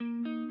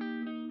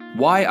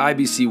Why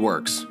IBC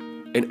Works,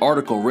 an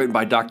article written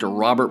by Dr.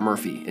 Robert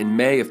Murphy in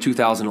May of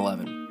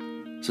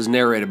 2011. This is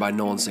narrated by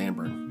Nolan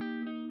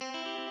Sandburn.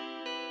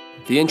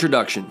 The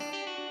introduction.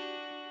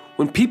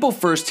 When people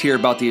first hear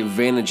about the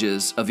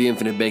advantages of the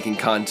infinite banking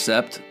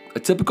concept, a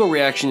typical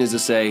reaction is to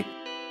say,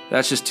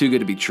 that's just too good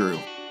to be true.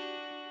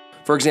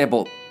 For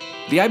example,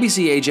 the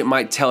IBC agent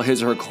might tell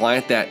his or her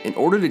client that in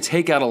order to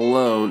take out a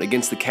loan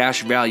against the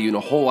cash value in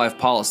a whole life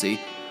policy,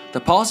 the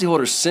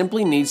policyholder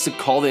simply needs to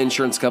call the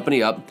insurance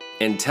company up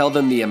and tell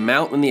them the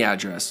amount and the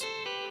address.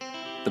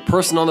 The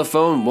person on the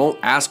phone won't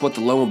ask what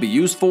the loan will be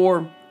used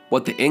for,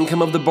 what the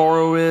income of the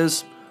borrower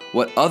is,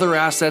 what other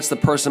assets the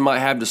person might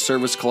have to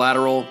service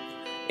collateral,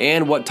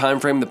 and what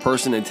time frame the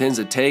person intends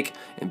to take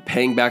in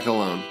paying back the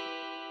loan.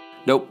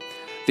 Nope.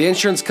 The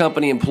insurance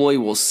company employee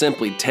will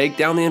simply take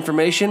down the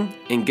information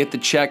and get the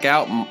check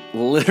out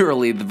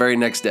literally the very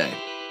next day.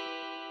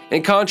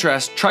 In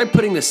contrast, try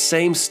putting the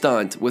same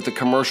stunt with a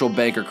commercial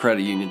bank or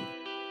credit union.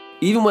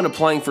 Even when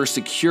applying for a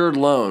secured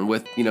loan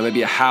with,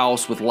 maybe a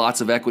house with lots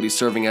of equity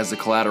serving as the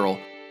collateral,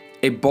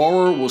 a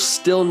borrower will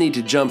still need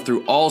to jump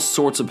through all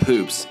sorts of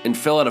hoops and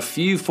fill out a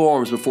few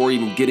forms before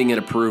even getting an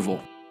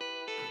approval.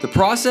 The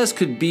process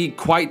could be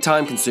quite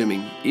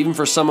time-consuming, even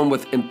for someone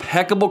with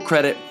impeccable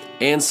credit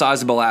and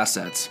sizable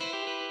assets.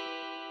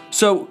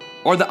 So,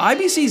 are the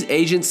IBC's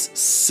agents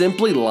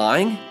simply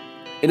lying?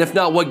 And if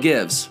not, what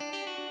gives?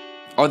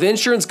 Are the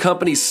insurance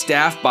companies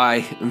staffed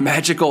by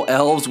magical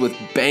elves with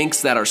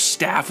banks that are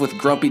staffed with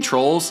grumpy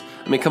trolls?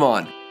 I mean, come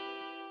on.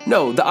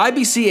 No, the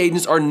IBC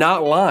agents are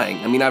not lying.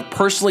 I mean, I've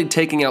personally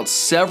taken out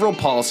several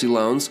policy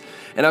loans,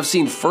 and I've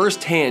seen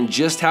firsthand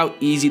just how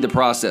easy the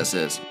process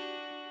is.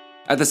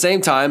 At the same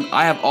time,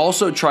 I have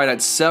also tried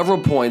at several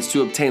points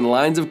to obtain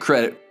lines of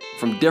credit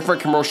from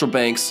different commercial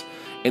banks,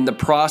 and the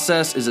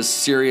process is a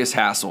serious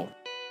hassle.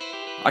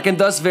 I can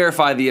thus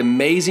verify the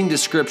amazing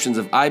descriptions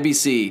of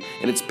IBC,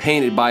 and it's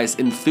painted by its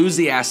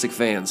enthusiastic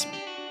fans.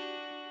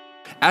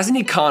 As an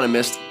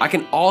economist, I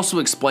can also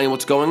explain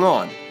what's going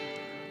on.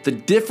 The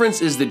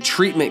difference is the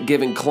treatment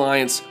given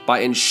clients by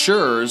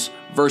insurers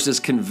versus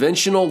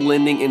conventional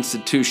lending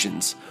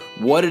institutions.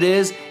 What it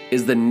is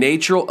the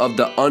nature of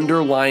the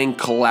underlying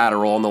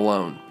collateral on the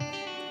loan.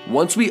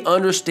 Once we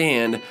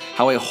understand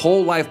how a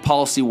whole life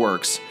policy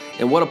works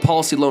and what a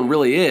policy loan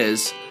really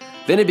is,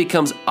 then it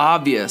becomes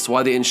obvious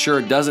why the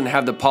insurer doesn't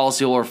have the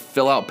policyholder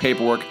fill out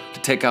paperwork to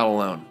take out a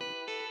loan.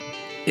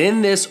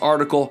 In this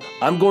article,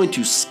 I'm going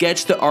to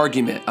sketch the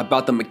argument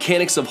about the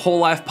mechanics of whole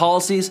life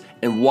policies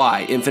and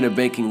why infinite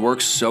banking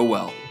works so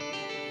well.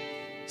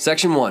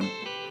 Section 1.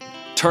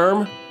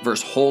 Term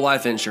versus whole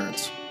life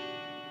insurance.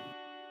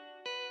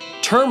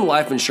 Term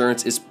life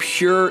insurance is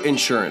pure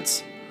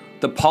insurance.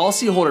 The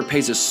policyholder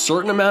pays a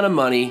certain amount of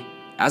money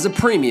as a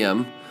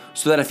premium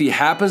so that if he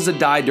happens to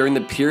die during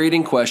the period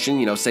in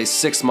question, say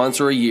 6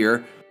 months or a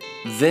year,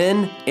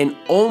 then and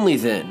only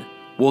then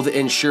will the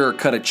insurer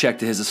cut a check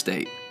to his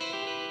estate.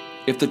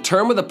 If the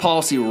term of the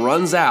policy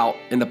runs out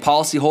and the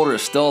policyholder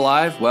is still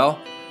alive, well,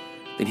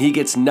 then he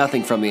gets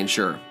nothing from the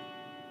insurer.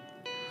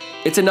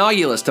 It's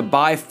innocuous to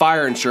buy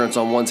fire insurance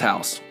on one's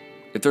house.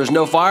 If there's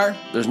no fire,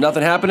 there's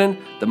nothing happening,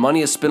 the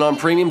money is spent on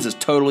premiums is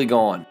totally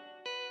gone.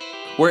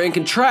 Where in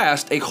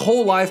contrast, a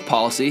whole life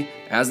policy,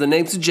 as the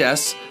name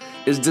suggests,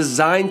 is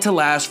designed to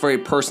last for a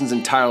person's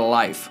entire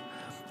life.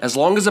 As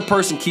long as a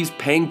person keeps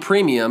paying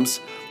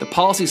premiums, the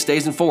policy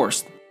stays in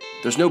force.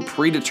 There's no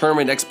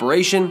predetermined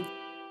expiration,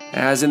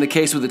 as in the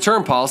case with the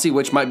term policy,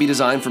 which might be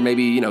designed for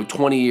maybe,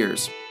 20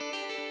 years.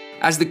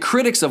 As the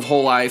critics of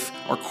whole life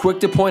are quick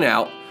to point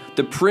out,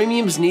 the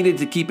premiums needed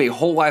to keep a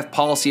whole life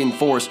policy in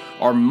force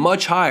are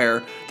much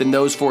higher than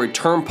those for a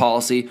term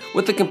policy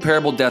with a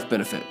comparable death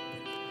benefit.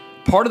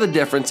 Part of the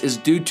difference is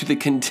due to the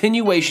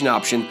continuation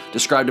option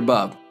described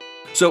above.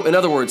 So in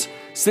other words,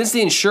 since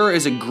the insurer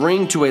is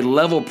agreeing to a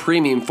level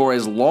premium for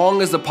as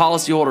long as the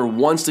policyholder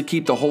wants to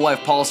keep the whole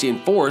life policy in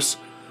force,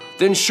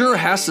 the insurer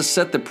has to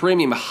set the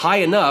premium high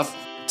enough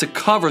to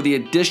cover the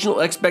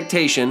additional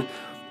expectation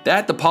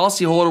that the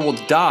policyholder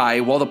will die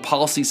while the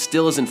policy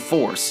still is in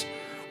force.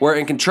 Where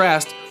in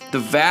contrast, the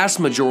vast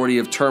majority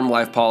of term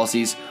life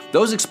policies,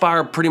 those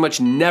expire pretty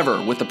much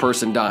never with the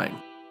person dying.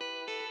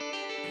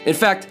 In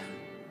fact,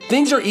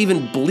 things are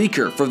even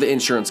bleaker for the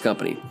insurance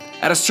company.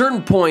 At a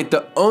certain point,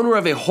 the owner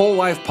of a whole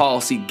life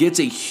policy gets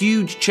a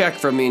huge check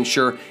from the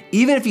insurer,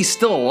 even if he's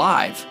still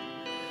alive.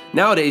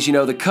 Nowadays,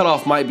 the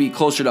cutoff might be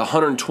closer to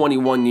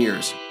 121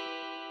 years.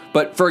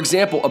 But for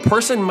example, a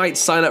person might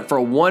sign up for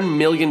a $1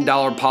 million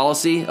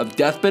policy of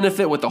death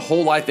benefit with a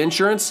whole life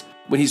insurance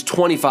when he's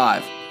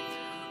 25.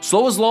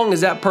 So as long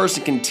as that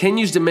person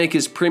continues to make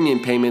his premium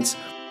payments,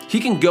 he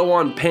can go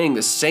on paying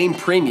the same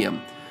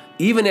premium,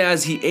 even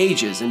as he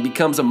ages and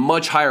becomes a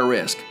much higher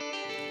risk.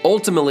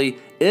 Ultimately,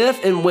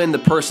 if and when the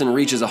person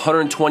reaches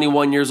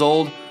 121 years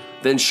old,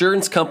 the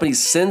insurance company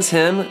sends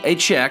him a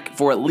check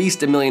for at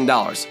least $1 million.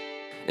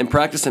 In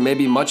practice, it may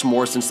be much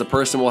more since the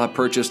person will have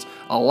purchased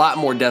a lot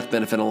more death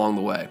benefit along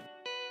the way.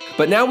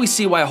 But now we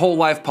see why whole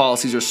life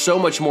policies are so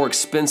much more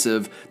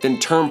expensive than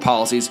term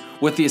policies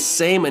with the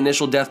same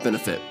initial death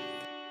benefit.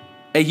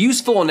 A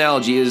useful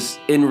analogy is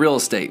in real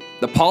estate.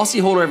 The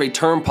policyholder of a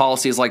term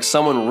policy is like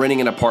someone renting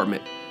an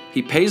apartment.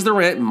 He pays the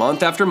rent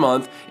month after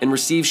month and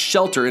receives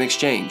shelter in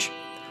exchange.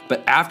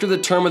 But after the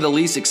term of the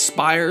lease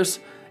expires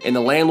and the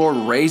landlord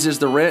raises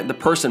the rent, the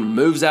person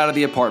moves out of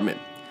the apartment.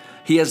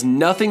 He has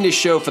nothing to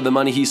show for the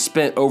money he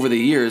spent over the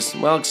years,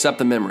 well, except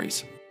the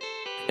memories.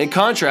 In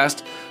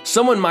contrast,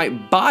 someone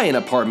might buy an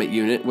apartment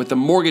unit with a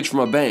mortgage from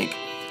a bank.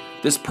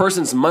 This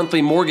person's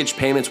monthly mortgage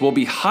payments will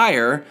be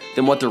higher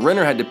than what the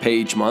renter had to pay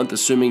each month,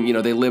 assuming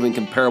they live in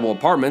comparable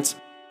apartments.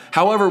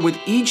 However, with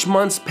each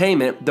month's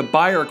payment, the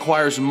buyer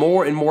acquires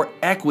more and more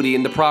equity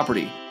in the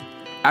property.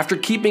 After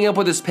keeping up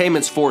with his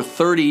payments for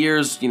 30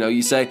 years,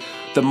 you say,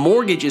 the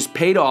mortgage is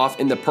paid off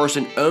and the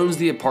person owns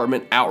the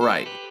apartment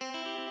outright.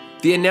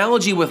 The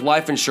analogy with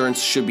life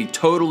insurance should be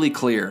totally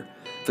clear.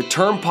 The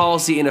term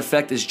policy in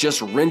effect is just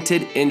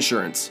rented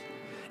insurance.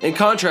 In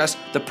contrast,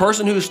 the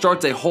person who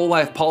starts a whole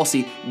life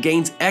policy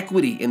gains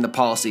equity in the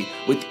policy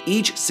with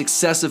each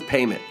successive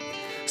payment.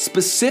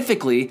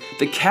 Specifically,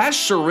 the cash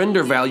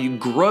surrender value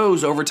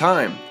grows over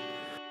time.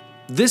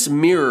 This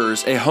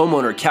mirrors a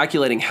homeowner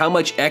calculating how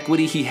much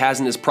equity he has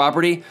in his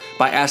property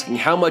by asking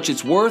how much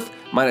it's worth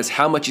minus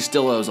how much he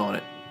still owes on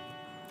it.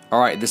 All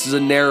right, this is a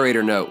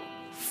narrator note.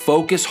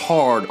 Focus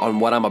hard on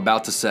what I'm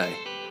about to say.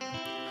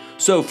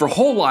 So for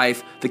whole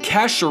life, the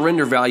cash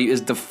surrender value is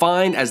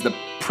defined as the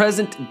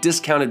present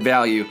discounted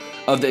value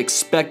of the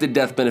expected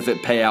death benefit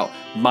payout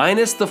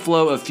minus the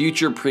flow of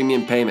future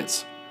premium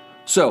payments.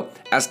 So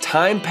as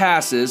time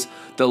passes,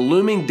 the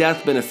looming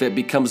death benefit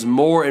becomes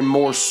more and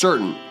more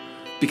certain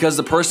because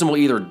the person will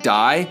either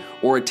die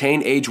or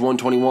attain age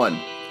 121.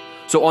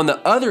 So on the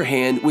other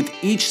hand, with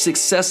each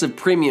successive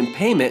premium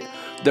payment,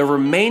 the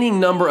remaining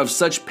number of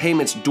such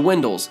payments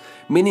dwindles,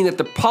 meaning that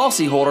the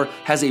policyholder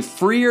has a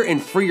freer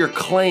and freer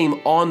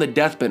claim on the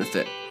death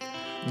benefit.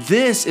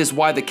 This is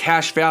why the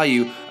cash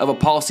value of a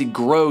policy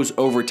grows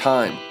over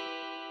time.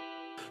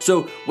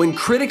 So when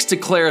critics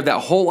declare that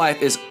whole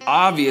life is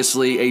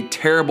obviously a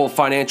terrible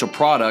financial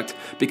product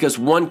because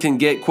one can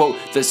get, quote,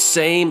 the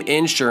same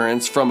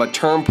insurance from a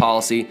term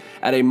policy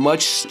at a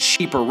much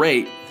cheaper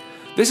rate,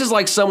 this is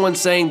like someone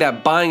saying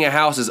that buying a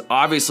house is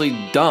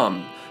obviously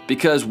dumb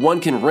because one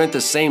can rent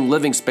the same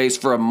living space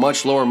for a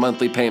much lower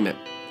monthly payment.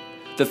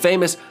 The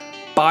famous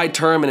buy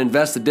term and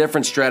invest the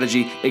difference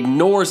strategy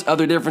ignores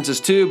other differences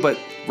too, but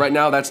right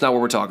now that's not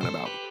what we're talking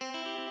about.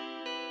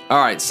 All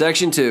right,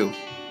 section 2,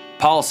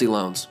 policy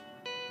loans.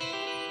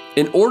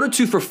 In order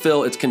to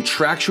fulfill its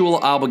contractual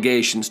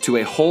obligations to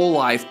a whole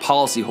life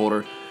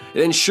policyholder,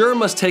 the insurer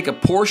must take a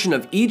portion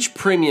of each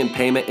premium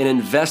payment and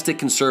invest it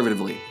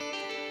conservatively.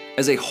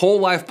 As a whole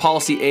life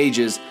policy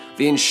ages,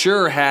 the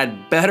insurer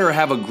had better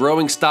have a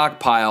growing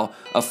stockpile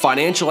of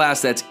financial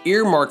assets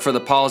earmarked for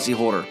the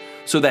policyholder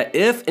so that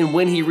if and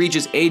when he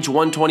reaches age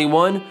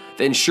 121,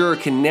 the insurer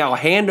can now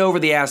hand over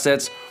the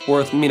assets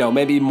worth,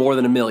 maybe more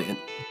than $1 million.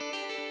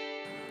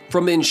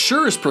 From the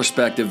insurer's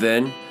perspective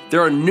then,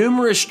 there are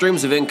numerous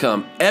streams of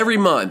income every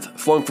month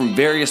flowing from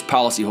various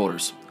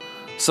policyholders.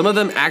 Some of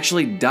them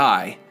actually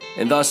die,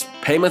 and thus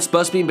payments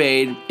must be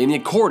made in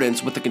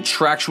accordance with the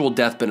contractual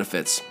death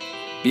benefits.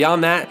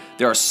 Beyond that,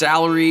 there are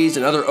salaries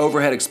and other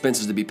overhead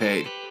expenses to be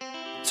paid.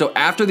 So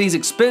after these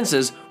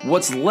expenses,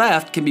 what's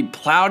left can be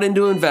plowed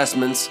into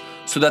investments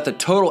so that the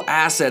total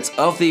assets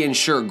of the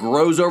insurer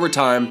grows over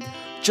time,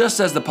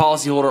 just as the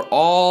policyholder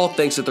all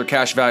thinks that their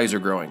cash values are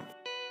growing.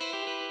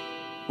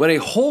 When a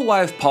whole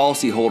life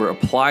policyholder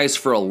applies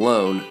for a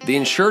loan, the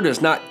insurer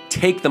does not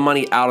take the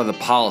money out of the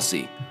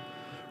policy.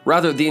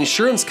 Rather, the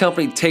insurance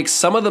company takes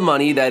some of the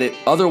money that it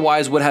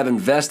otherwise would have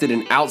invested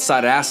in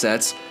outside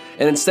assets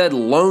and instead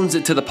loans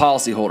it to the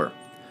policyholder.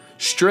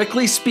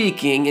 Strictly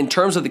speaking, in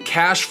terms of the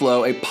cash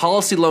flow, a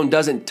policy loan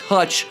doesn't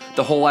touch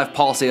the whole life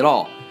policy at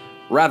all.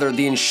 Rather,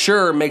 the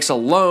insurer makes a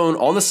loan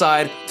on the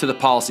side to the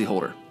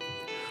policyholder.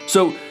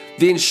 So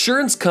the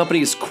insurance company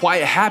is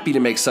quite happy to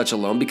make such a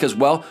loan because,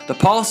 well, the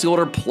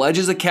policyholder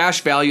pledges the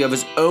cash value of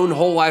his own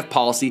whole life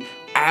policy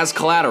as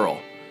collateral.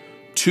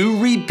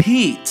 To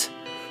repeat,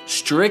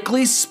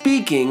 strictly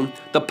speaking,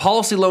 the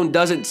policy loan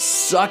doesn't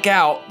suck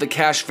out the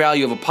cash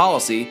value of a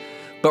policy,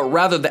 but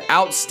rather the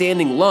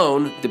outstanding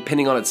loan,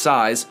 depending on its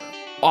size,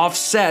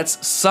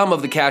 offsets some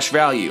of the cash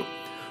value.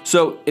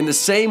 So in the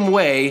same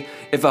way,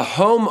 if a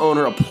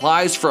homeowner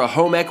applies for a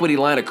home equity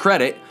line of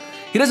credit,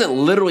 he doesn't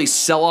literally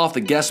sell off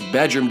the guest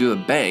bedroom to the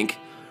bank.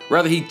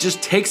 Rather, he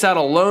just takes out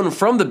a loan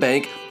from the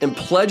bank and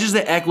pledges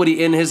the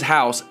equity in his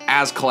house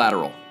as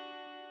collateral.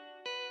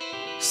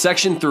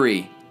 Section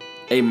 3,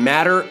 a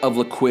matter of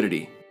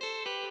liquidity.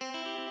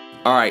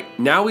 All right,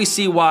 now we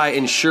see why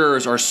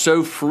insurers are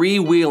so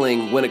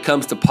freewheeling when it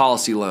comes to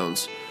policy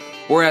loans,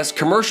 whereas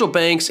commercial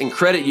banks and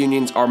credit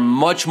unions are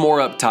much more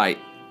uptight.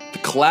 The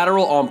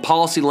collateral on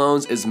policy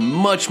loans is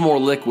much more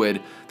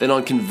liquid than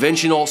on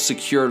conventional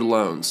secured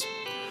loans.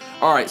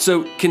 All right,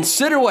 so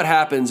consider what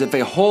happens if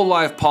a whole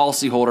life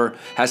policyholder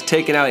has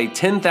taken out a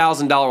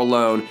 $10,000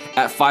 loan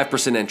at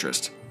 5%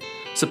 interest.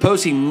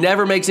 Suppose he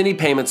never makes any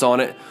payments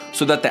on it,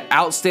 so that the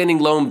outstanding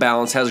loan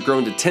balance has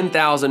grown to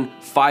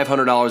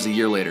 $10,500 a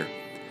year later.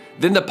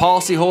 Then the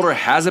policyholder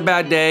has a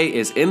bad day,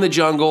 is in the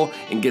jungle,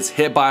 and gets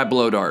hit by a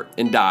blow dart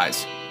and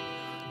dies.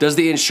 Does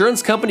the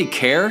insurance company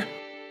care?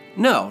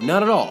 No,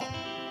 not at all.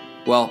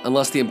 Well,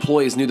 unless the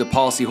employees knew the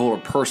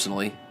policyholder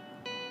personally.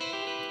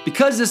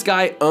 Because this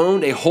guy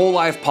owned a whole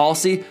life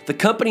policy, the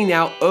company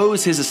now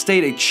owes his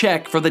estate a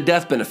check for the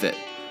death benefit.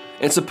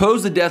 And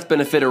suppose the death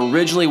benefit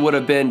originally would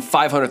have been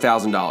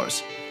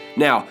 $500,000.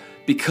 Now,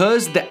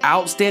 because the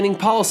outstanding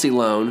policy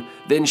loan,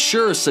 the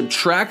insurer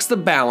subtracts the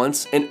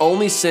balance and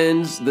only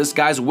sends this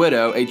guy's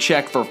widow a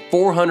check for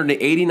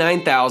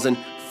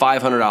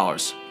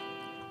 $489,500.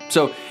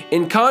 So,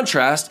 in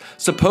contrast,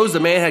 suppose the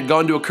man had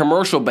gone to a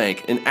commercial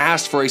bank and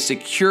asked for a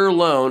secure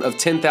loan of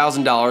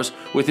 $10,000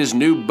 with his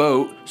new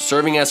boat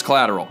serving as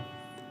collateral.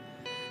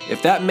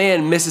 If that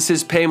man misses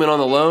his payment on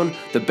the loan,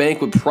 the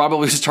bank would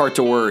probably start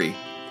to worry.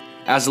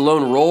 As the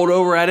loan rolled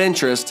over at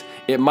interest,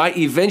 it might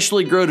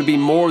eventually grow to be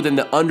more than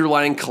the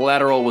underlying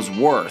collateral was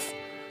worth.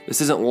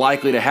 This isn't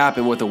likely to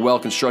happen with a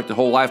well-constructed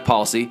whole life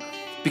policy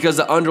because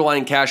the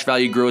underlying cash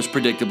value grows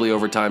predictably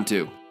over time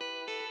too.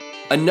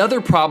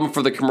 Another problem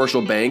for the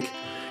commercial bank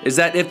is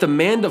that if the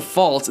man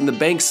defaults and the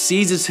bank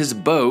seizes his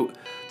boat,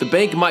 the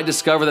bank might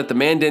discover that the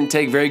man didn't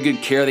take very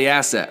good care of the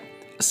asset,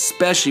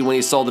 especially when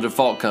he saw the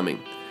default coming.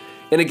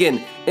 And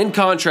again, in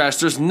contrast,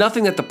 there's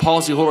nothing that the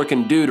policyholder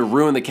can do to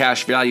ruin the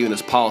cash value in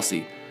his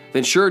policy. The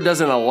insurer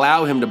doesn't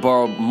allow him to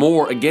borrow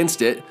more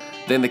against it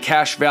than the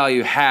cash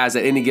value has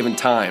at any given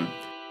time.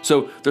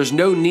 So there's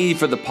no need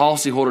for the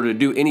policyholder to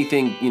do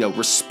anything,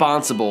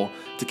 responsible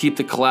to keep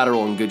the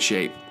collateral in good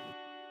shape.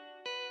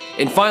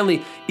 And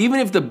finally, even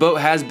if the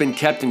boat has been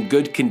kept in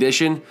good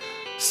condition,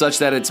 such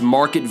that its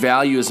market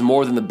value is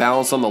more than the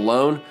balance on the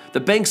loan, the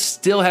bank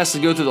still has to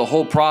go through the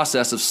whole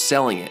process of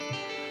selling it.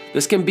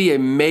 This can be a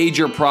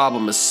major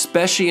problem,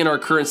 especially in our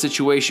current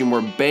situation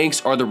where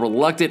banks are the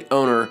reluctant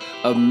owner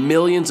of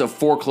millions of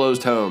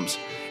foreclosed homes.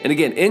 And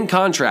again, in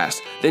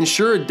contrast, the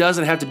insurer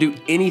doesn't have to do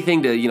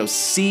anything to,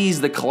 seize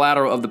the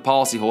collateral of the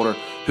policyholder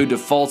who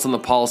defaults on the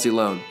policy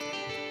loan.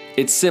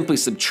 It simply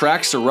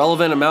subtracts the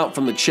relevant amount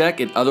from the check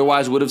it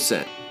otherwise would have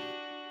sent.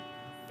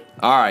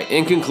 All right,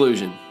 in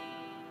conclusion,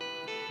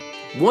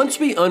 once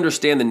we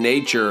understand the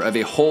nature of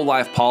a whole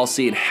life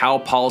policy and how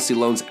policy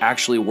loans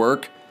actually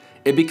work,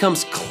 it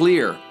becomes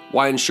clear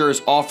why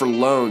insurers offer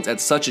loans at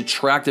such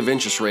attractive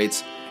interest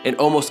rates and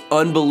almost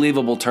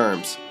unbelievable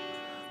terms.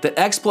 The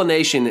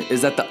explanation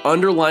is that the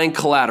underlying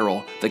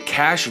collateral, the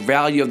cash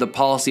value of the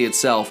policy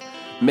itself,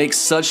 makes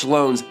such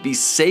loans the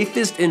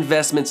safest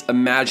investments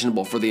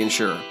imaginable for the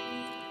insurer.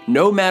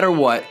 No matter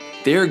what,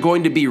 they are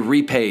going to be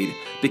repaid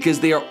because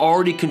they are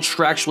already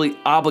contractually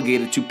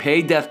obligated to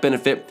pay death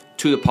benefit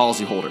to the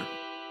policyholder.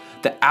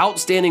 The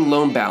outstanding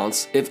loan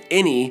balance, if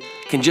any,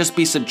 can just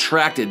be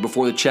subtracted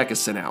before the check is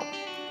sent out.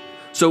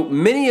 So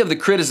many of the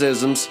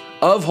criticisms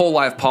of whole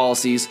life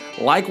policies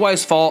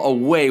likewise fall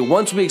away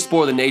once we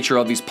explore the nature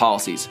of these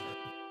policies.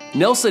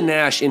 Nelson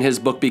Nash, in his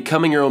book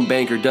Becoming Your Own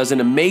Banker, does an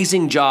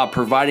amazing job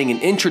providing an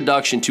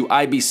introduction to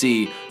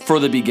IBC for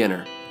the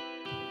beginner.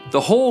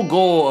 The whole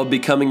goal of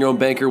Becoming Your Own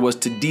Banker was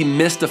to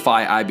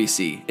demystify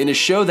IBC and to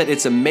show that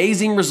its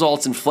amazing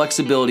results and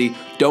flexibility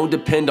don't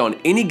depend on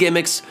any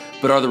gimmicks,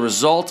 but are the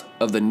result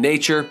of the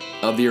nature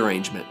of the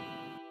arrangement.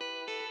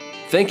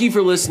 Thank you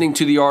for listening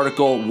to the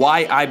article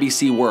Why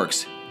IBC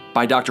Works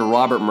by Dr.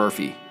 Robert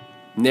Murphy,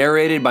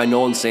 narrated by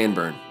Nolan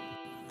Sandburn.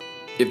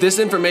 If this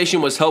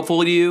information was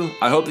helpful to you,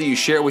 I hope that you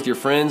share it with your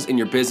friends and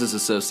your business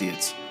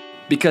associates.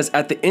 Because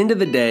at the end of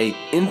the day,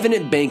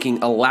 infinite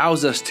banking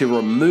allows us to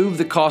remove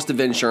the cost of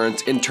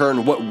insurance and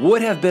turn what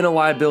would have been a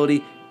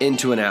liability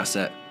into an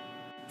asset.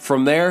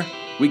 From there,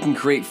 we can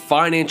create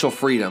financial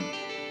freedom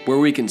where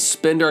we can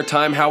spend our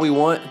time how we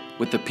want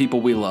with the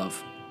people we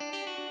love.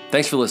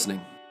 Thanks for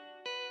listening.